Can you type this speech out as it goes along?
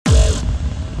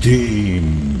Team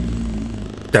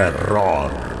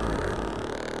Terror.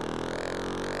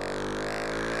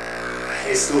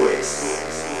 Esto es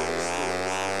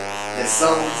el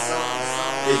sound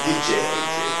del DJ.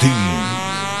 Team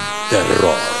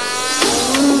Terror.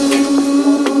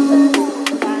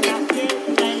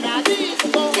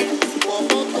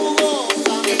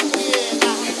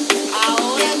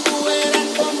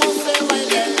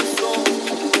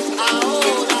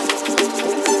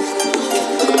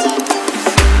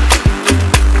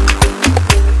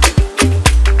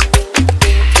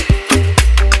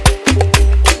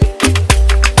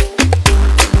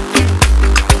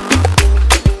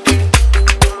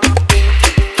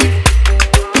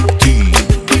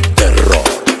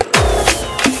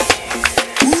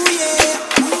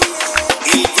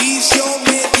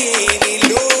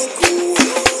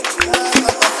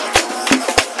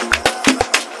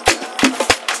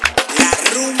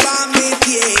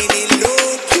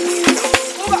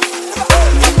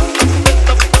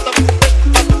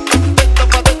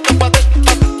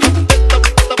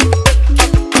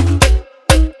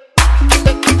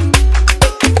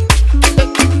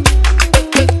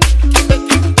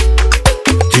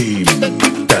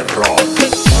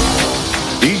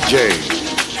 DJ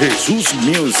Jesus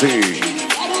Music.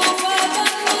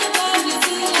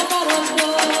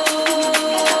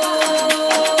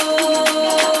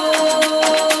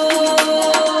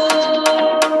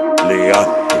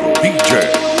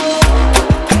 LeandroDeejay.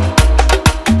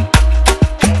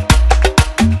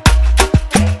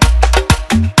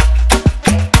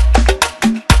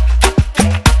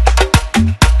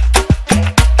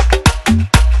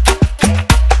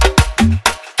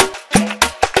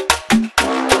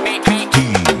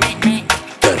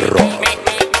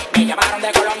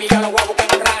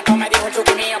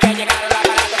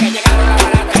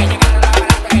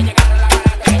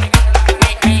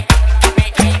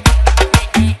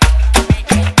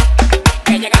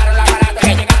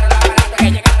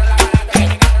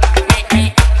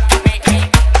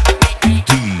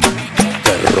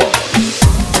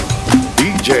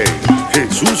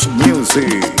 Jesus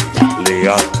Music,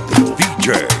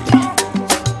 LeandroDeejay.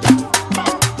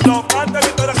 Los cantos de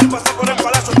victoria sin pasar por el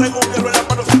palacio. Tengo un hierro en la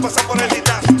mano sin pasar por el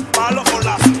gimnasio. Palo o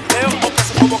lazo, leo o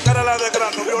caso como cara la de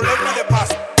grano, violenta de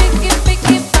paso.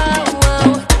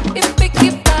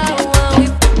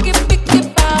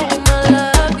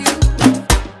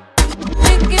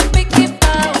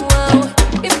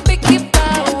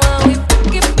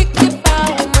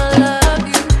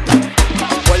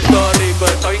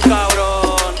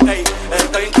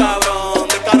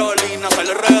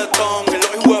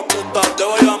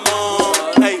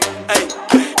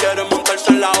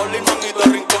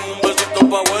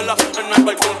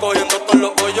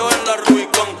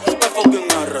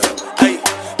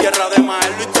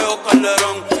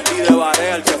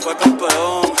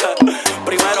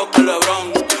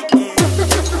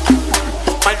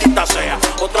 Maldita sea,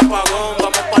 otro apagón.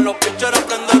 Vamos pa' los pitchers a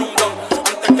prender un blon.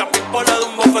 Antes que a Pipo le dé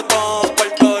un bofetón.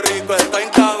 Puerto Rico está en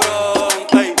cabrón,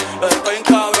 ey, estoy en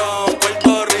cabrón.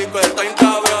 Puerto Rico está en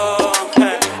cabrón,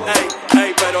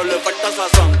 pero le falta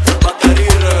sazón, batería y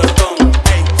reggaetón,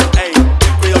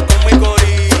 cuidado con mi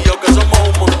corillo que somos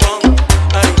un montón,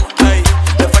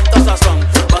 le falta sazón,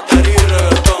 batería y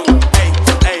reggaetón,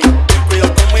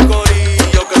 cuidado con mi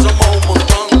corillo que somos un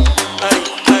montón,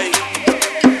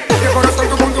 el corazón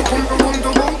tu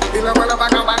punto y la bala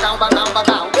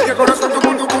bacao el corazón tu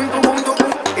punto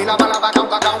y la bala bacao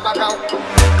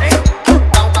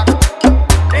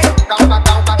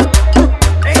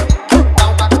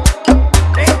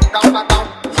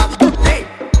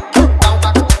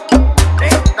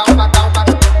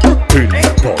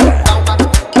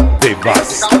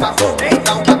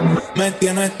Me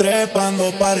tienes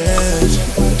trepando paredes.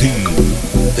 Team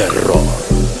Terror.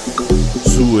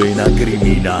 Suena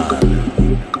criminal.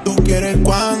 Tú quieres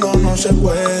cuando no se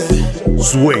puede.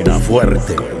 Suena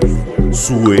fuerte.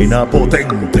 Suena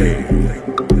potente.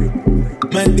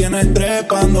 Me tienes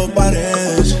trepando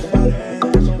paredes.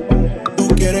 Tú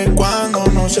quieres cuando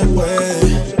no se puede.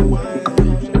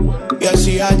 Y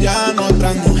así allá no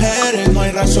otras mujeres. No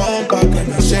hay razón pa' que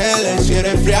me celes. Si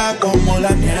eres fría como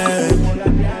la nieve.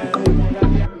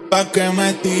 Pa' que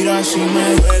me tiras si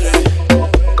me duele.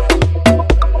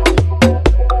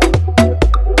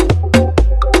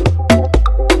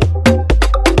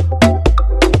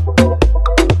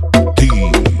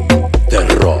 Team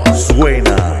Terror.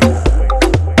 Suena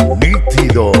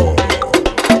nítido.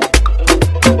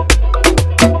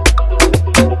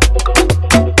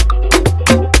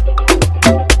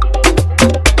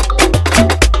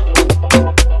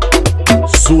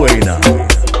 Suena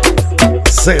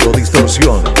cero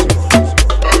distorsión.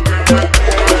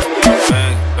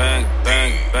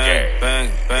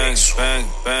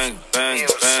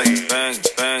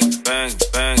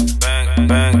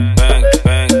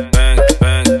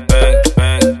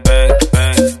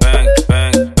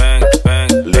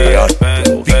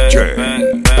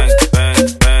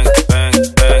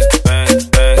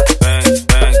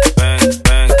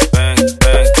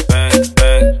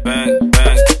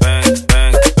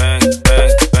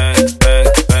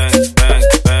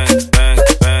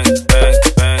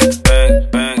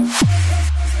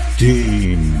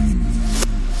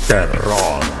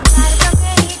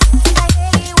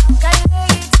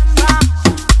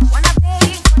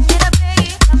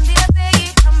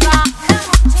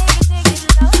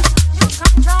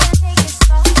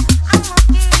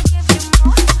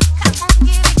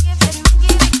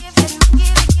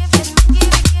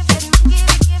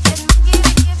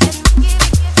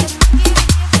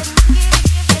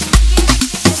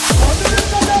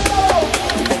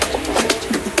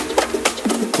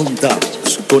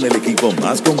 contamos con el equipo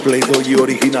más completo y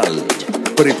original,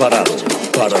 preparado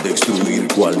para destruir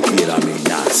cualquier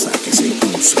amenaza que se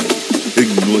cruce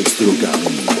en nuestro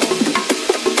camino.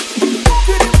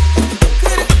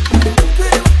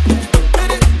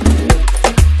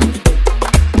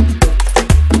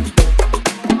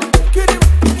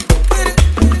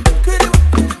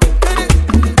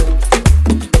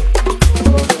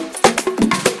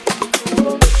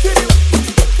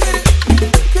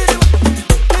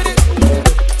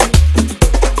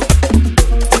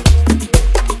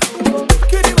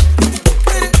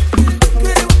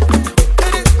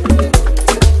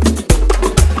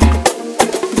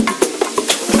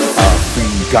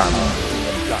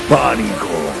 Pánico.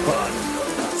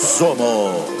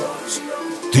 Somos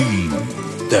Team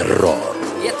Terror.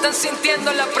 Y están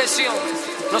sintiendo la presión.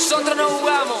 Nosotros no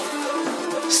jugamos.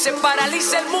 Se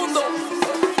paraliza el mundo.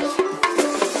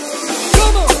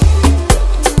 ¿Cómo?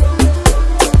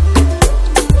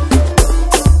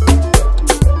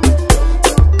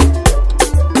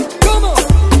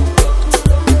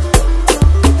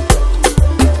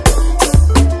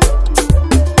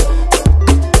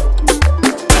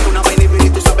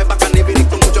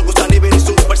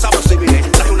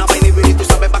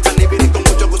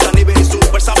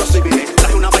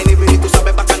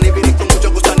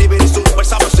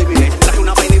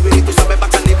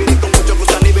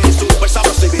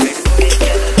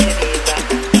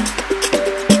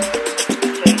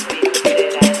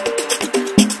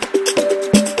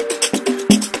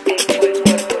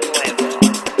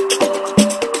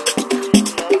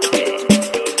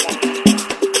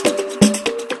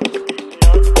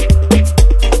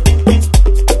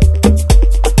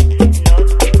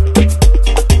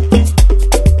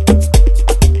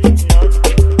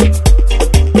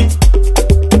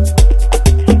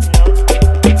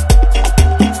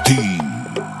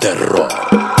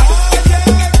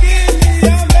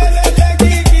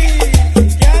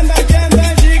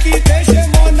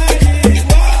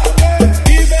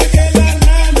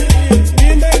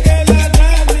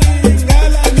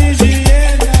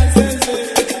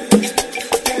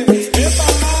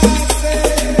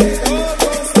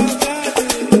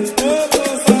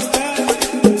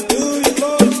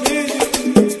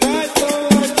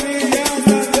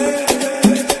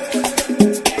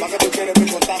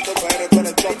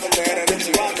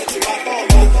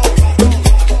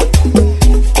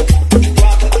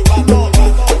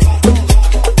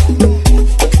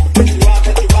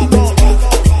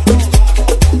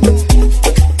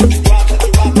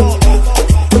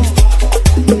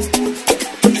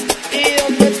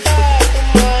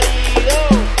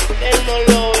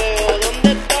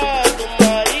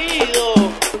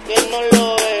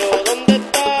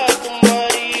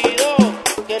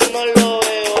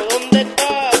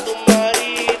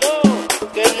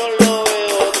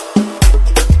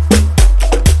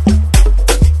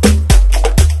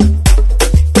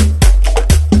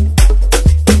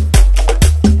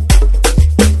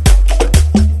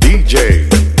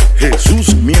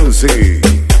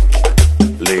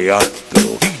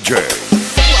 LeandroDeejay.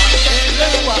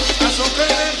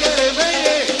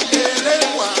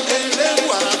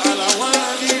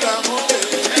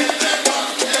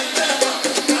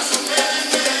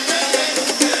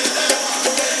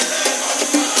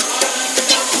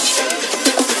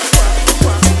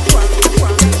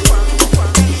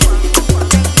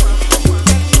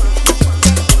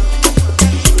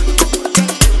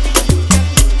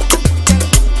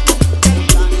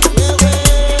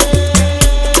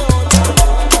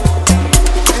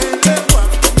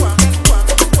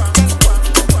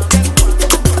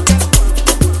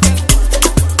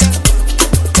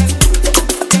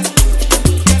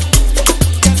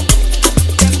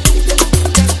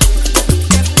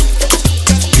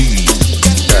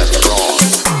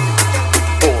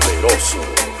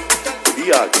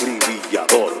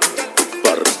 Acribillador,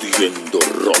 partiendo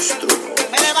rostro.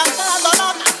 Me levanto dando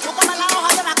nota, búscame la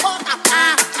hoja de macota.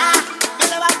 Me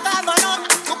levanto dando nota,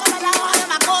 búscame la hoja de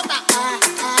macota.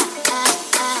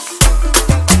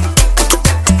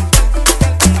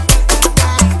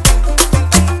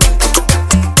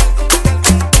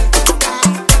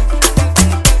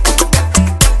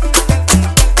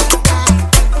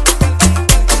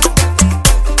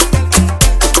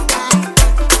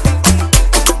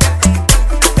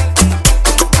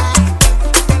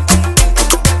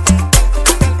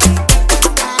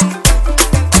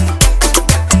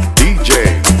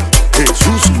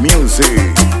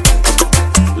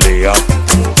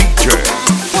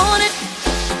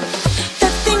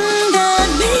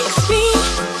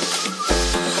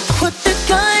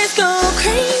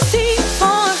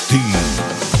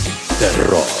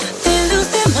 Terror. They lose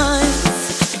their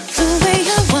minds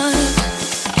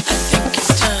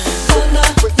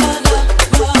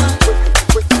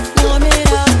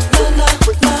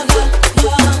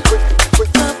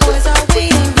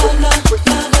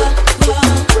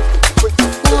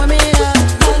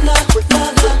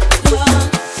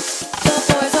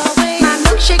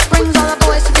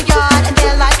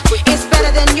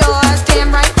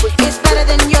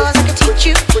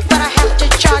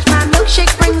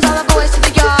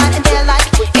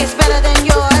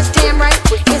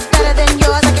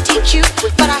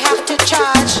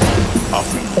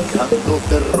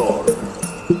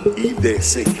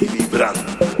desequilibran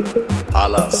a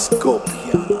las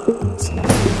copias.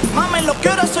 Mamen lo que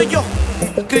ahora soy yo,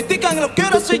 critican lo que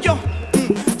ahora soy yo,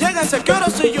 lléguense que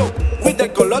ahora soy yo, with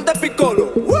el color de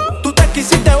Piccolo. Tú te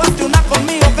quisiste verte una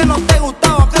conmigo, que no te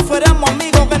gustaba que fuéramos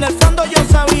amigos, que en el fondo yo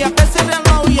sabía que si real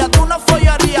no había, tú no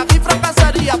follarías y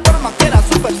fracasarías por más que era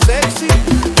super sexy.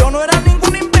 Yo no era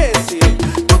ningún imbécil,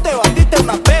 tú te batiste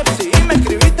una Pepsi y me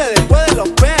escribiste después de los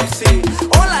Pepsi.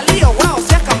 Hola Lío, wow,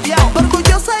 se ha cambiado,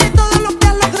 orgullosa de todo lo que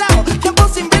has logrado. Tiempo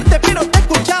sin verte pero te he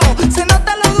escuchado, se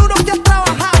nota lo duro que has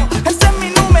trabajado. Ese es mi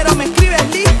número, me escribes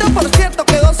listo. Por cierto,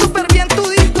 quedó súper bien tu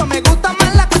disco, me gusta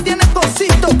más la que tienes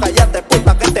cosito. Cállate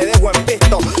puta que te dejo en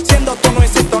visto, siendo tú no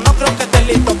insisto, no creo que estés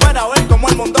listo para ver cómo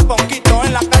el mundo conquisto.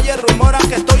 En la calle rumoran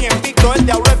que estoy invicto, el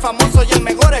diablo es famoso y el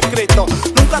mejor escrito.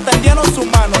 Nunca tendieron su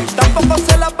mano y tampoco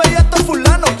se la pedí a estos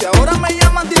fulanos que ahora me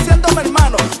llaman diciéndome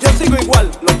hermano. Yo sigo igual,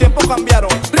 los tiempos cambiaron.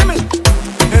 Remix,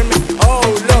 hear me, oh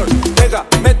Lord, pega,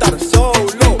 metal,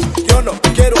 solo. Yo no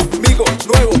quiero amigos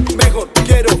nuevos, mejor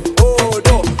quiero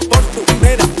oro. Por tu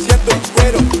nena siento el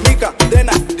cuero, mi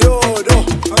cadena de oro.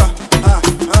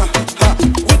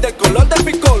 With el color de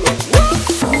Piccolo.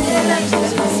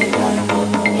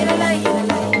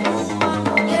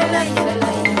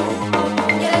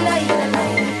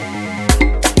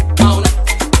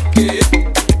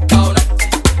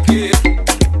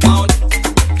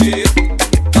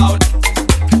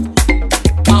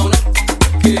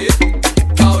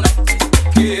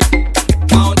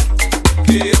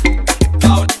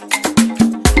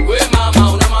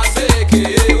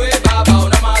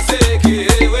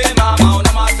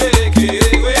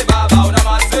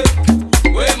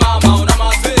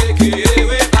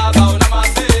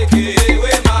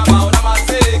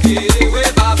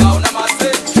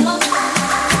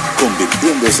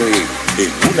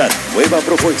 En una nueva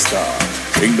propuesta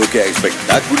en lo que a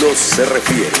espectáculos se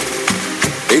refiere.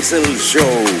 Es el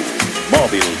show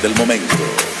móvil del momento.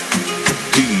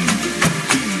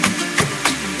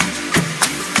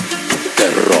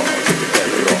 Terror.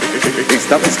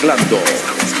 Está mezclando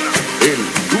el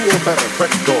dúo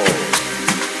perfecto.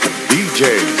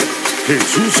 DJ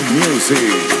Jesús Music.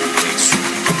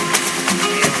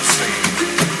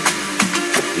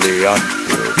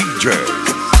 LeandroDeejay.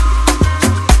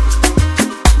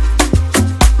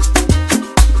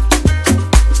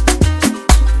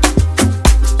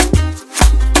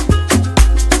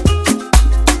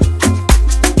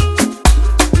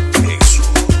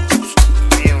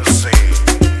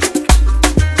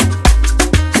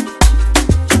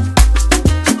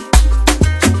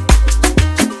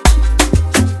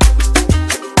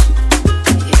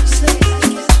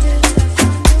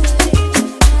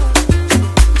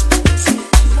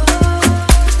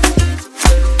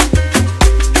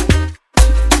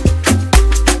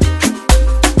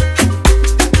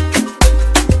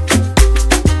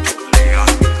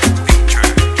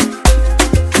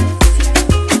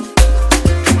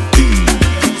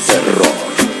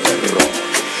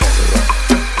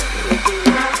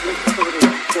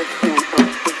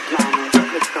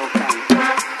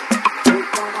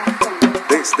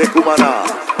 Desde Cumaná,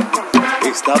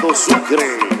 Estado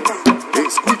Sucre,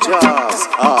 escuchas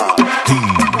a